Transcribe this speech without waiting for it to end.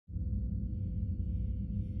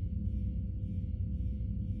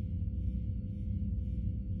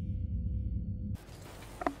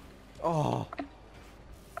Oh.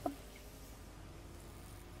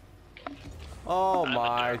 Oh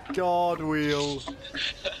my God, Wheel.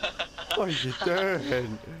 What are you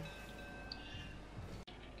doing?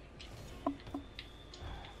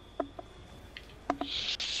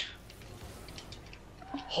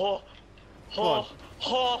 Ho! Come on.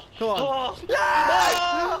 Ho! Come on. Ho! Yes!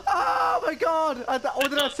 Oh! Oh my God! What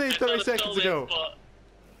did I say 30 seconds ago?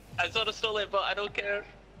 I sort of stole it, but I don't care.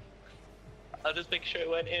 I'll just make sure it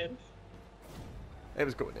went in. It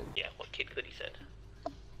was going in. Yeah, what Kid Cudi said.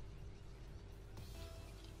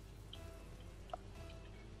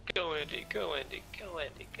 Go Andy, go Andy, go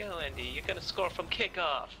Andy, go Andy. You're gonna score from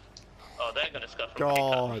kickoff. Oh, they're gonna score from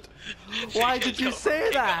God. kickoff. Why did you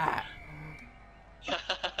say that?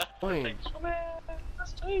 Fine. Thanks for me.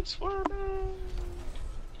 Thanks for me.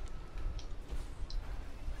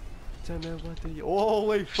 Tell me what do you...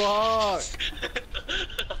 Holy fuck!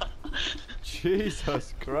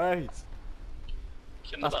 Jesus Christ.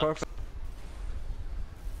 That's perfect.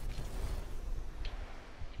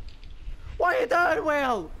 What are you doing,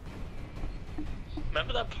 Will?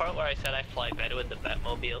 Remember that part where I said I fly better with the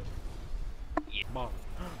Batmobile? Yeah. Mom.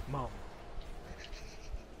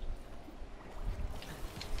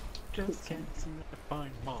 Just can't seem to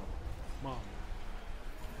find Mom.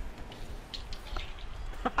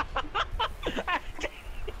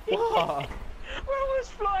 What? Will was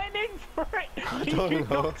flying in for it. I don't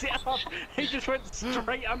know. Knocked it up. He just went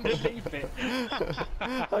straight underneath it.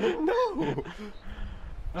 I don't know.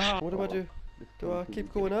 What do I do? Do I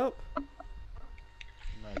keep going up? No,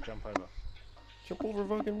 jump over. Jump over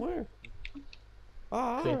fucking where?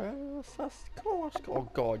 Ah, alright, that's cool. Oh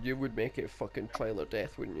God, you would make it fucking trailer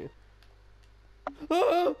death, wouldn't you?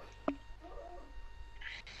 Ah!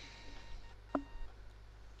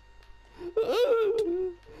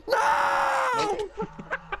 No!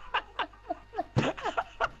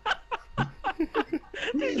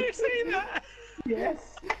 Did you see that?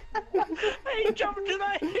 Yes. He jumped and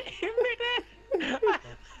I hit him in it.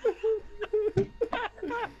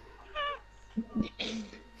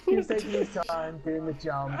 He's taking his time doing the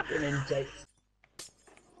jump and then Jake's.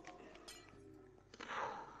 I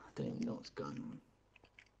don't even know what's going on.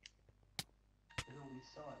 There's all these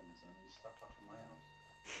signs and I'm stuck up in my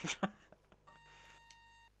house.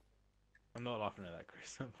 I'm not laughing at that,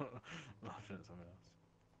 Chris. I'm not laughing at someone else.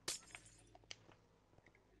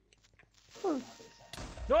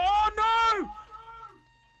 Oh no!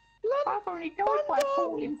 I've already died by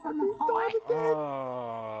falling from the height.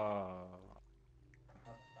 Oh.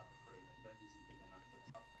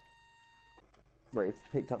 Right, it's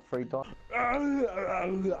picked up 3 dots. Something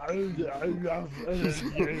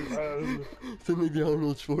like the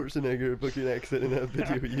Arnold Schwarzenegger fucking accent in that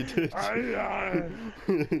video you did.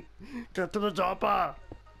 Get to the chopper!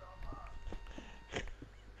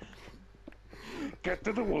 Get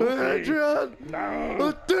to the wall. Adrian! No!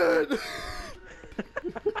 I'm dead!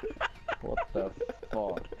 What the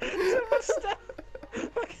fuck?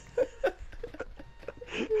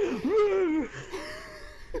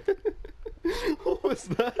 What was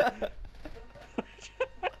that?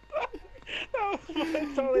 That was my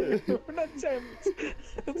solid an attempt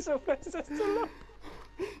at Sylvester Stallone.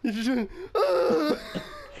 You just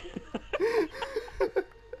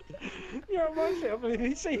Yeah, reminds me of, have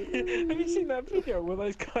you seen that video where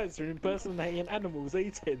those guys are impersonating animals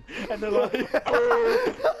eating and they're like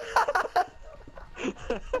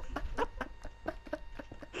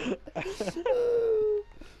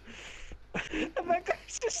and that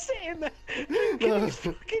guy's just sitting there drinking his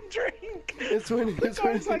fucking drink. It's when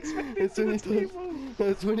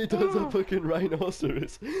he does a fucking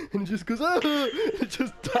rhinoceros and just goes it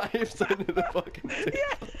just dives into the fucking thing.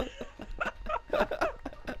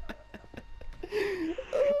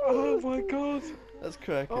 Oh my god. That's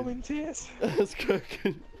cracking. I'm in tears. That's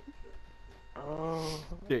cracking. Oh.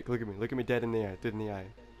 Jake, look at me dead in the eye,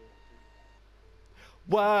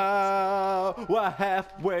 Wow, we're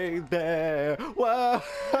halfway there. Wow,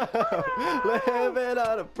 living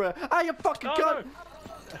on a prayer. Ah, you fucking cunt!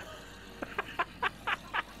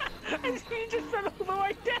 And you just fell all the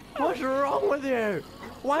way down. What's wrong with you?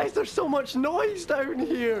 Why is there so much noise down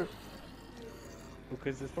here?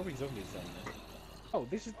 Because there's probably zombies down there. Oh,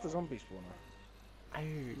 this is the zombie spawner.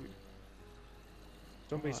 Ow.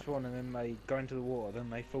 Zombies spawn and then they go into the water, then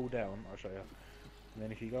they fall down. I'll show you. And then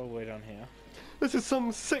if you go all the way down here. This is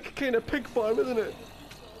some sick kind of pig farm, isn't it?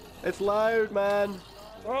 It's loud, man.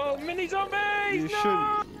 Oh, mini zombies!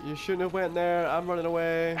 You shouldn't have went there. I'm running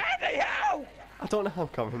away. Andy, help! I don't know how I'm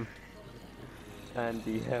coming.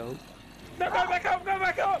 Andy, help. No, go back up, go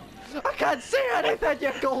back up! I can't see anything,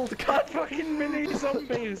 you gold cunt! Fucking mini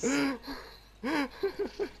zombies!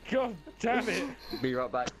 God damn it! Be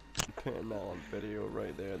right back. Putting that on video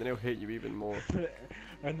right there, then he'll hate you even more.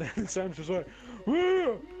 And then Sam's just like,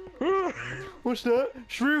 "Whoa! Whoa!" What's that?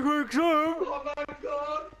 SHAREfactory! Oh my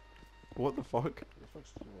god! What the fuck?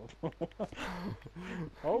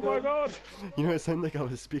 Oh my god! You know, it sounded like I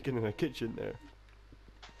was speaking in a kitchen there.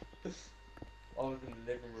 I was in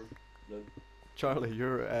the living room. Charlie,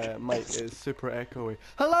 your mic is super echoey.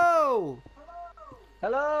 Hello!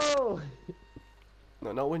 Hello!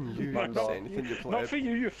 No, not when you Not say anything you play. Not for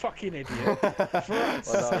you, you fucking idiot. For us.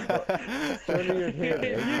 Surely you're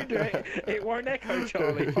here. You do it. It won't echo,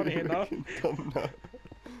 Charlie, funny enough. Dumb nut.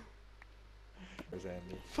 Where's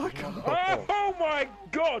Andy? Fuck off. Oh my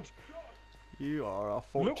god! You are a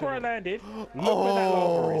fortune. Look where I landed. Look where that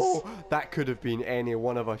lava is. Oh, that could have been any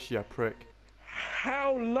one of us, you prick.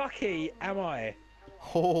 How lucky am I?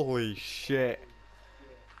 Holy shit.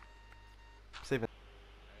 Save it.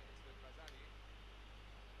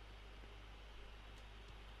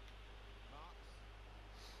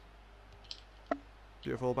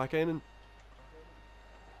 Beautiful back in.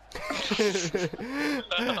 I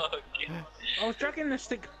was dragging the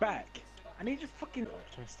stick back. I need to fucking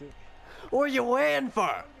stick. What are you waiting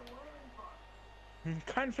for?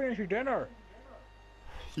 Can't finish your dinner.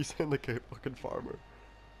 You sound like a fucking farmer.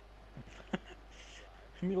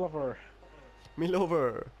 Me lover. Me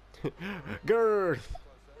lover. Girth.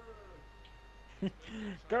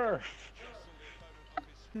 Girl.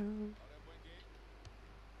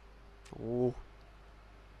 Oh.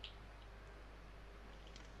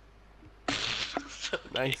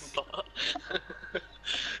 Nice.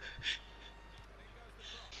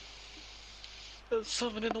 There's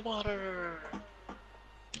something in the water.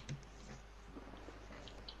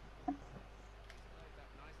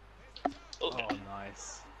 Oh,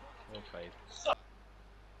 nice. Well played.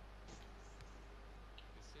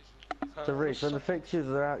 So Rich, when the fixtures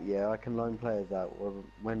are out, yeah, I can loan players out.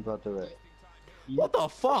 When do I do it? What the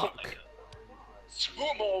fuck?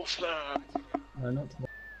 Sumo slam. No, not today.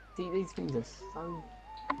 See, these things are so...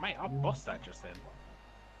 Mate, I bossed that just then.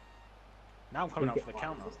 Now I'm coming up for the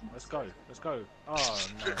counter. Let's go. Let's go. Oh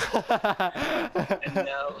no. And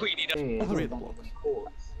now we need a... Yeah, Three I don't blocks. have any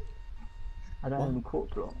quartz. I don't have any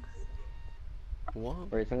quartz blocks.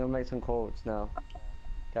 What? Rich, I'm gonna make some quotes now.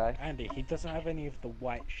 Okay? Andy, he doesn't have any of the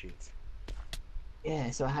white shit.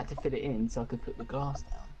 Yeah, so I had to fit it in so I could put the glass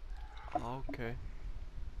down. Okay.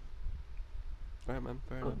 Alright, man,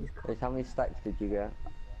 fair enough. Got these Rich, how many stacks did you get?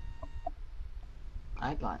 I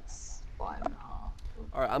had like 5.5.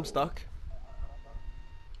 Alright, I'm stuck.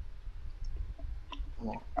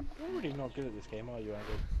 What? You're really not good at this game, are you,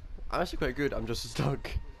 Andy? I'm actually quite good, I'm just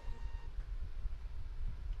stuck.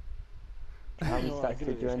 How many You're not stacks good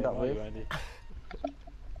did at you this end game, up are you, with? Andy?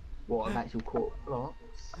 What, of actual quartz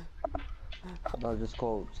blocks? No, just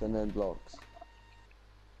quotes and then blocks.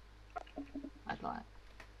 I had like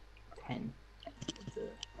 10 of the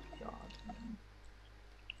shards.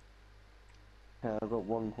 Yeah, I've got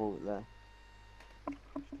one quote there.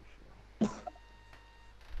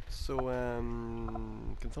 So,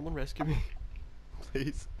 can someone rescue me?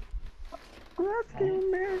 Please? Rescue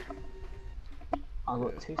me! I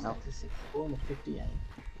got 2 stacks of 64 and a 58.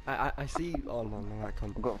 I see. Oh no, no, I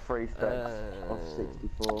can't. I've got 3 stacks of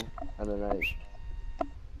 64 and an 8.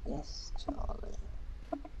 Yes, Charlie.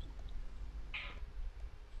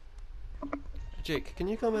 Jake, can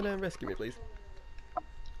you come and rescue me, please?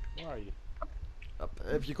 Where are you?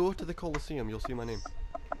 If you go to the Colosseum, you'll see my name.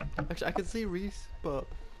 Actually, I can see Reese, but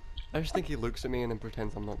I just think he looks at me and then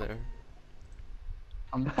pretends I'm not there.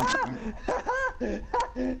 I'm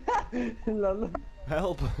Lol.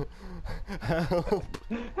 Help! Help!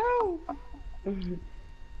 Help! You're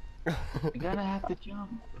gonna have to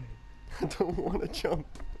jump. I don't want to jump.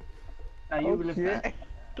 No, you will live that.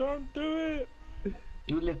 Don't do it!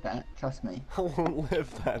 You will live that, trust me. I won't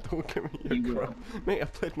live that. Don't give me You your will. crap. Mate,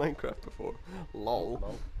 I've played Minecraft before.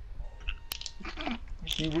 Lol.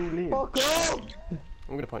 You will live. Fuck off!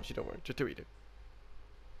 I'm gonna punch you, don't worry. Just do what you do.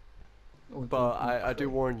 Or But do you I do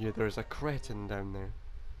warn you, there's a cretin down there.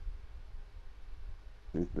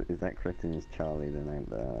 If that cretin is Charlie, then I'm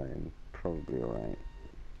probably alright.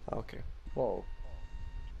 Okay. Whoa.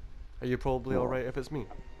 Are you probably What? alright if it's me?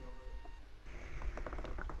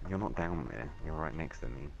 You're not down there, you're right next to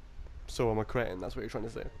me. So I'm a cretin, that's what you're trying to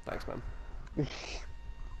say. Thanks, man. You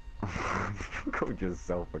called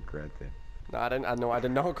yourself a cretin. No, I didn't. I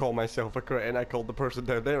did not call myself a cretin. I called the person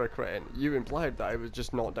down there a cretin. You implied that I was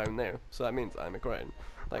just not down there, so that means I'm a cretin.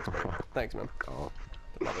 Thanks, man. Thanks, man. Oh.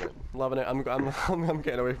 Loving it. Loving it. I'm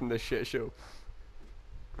getting away from this shit show.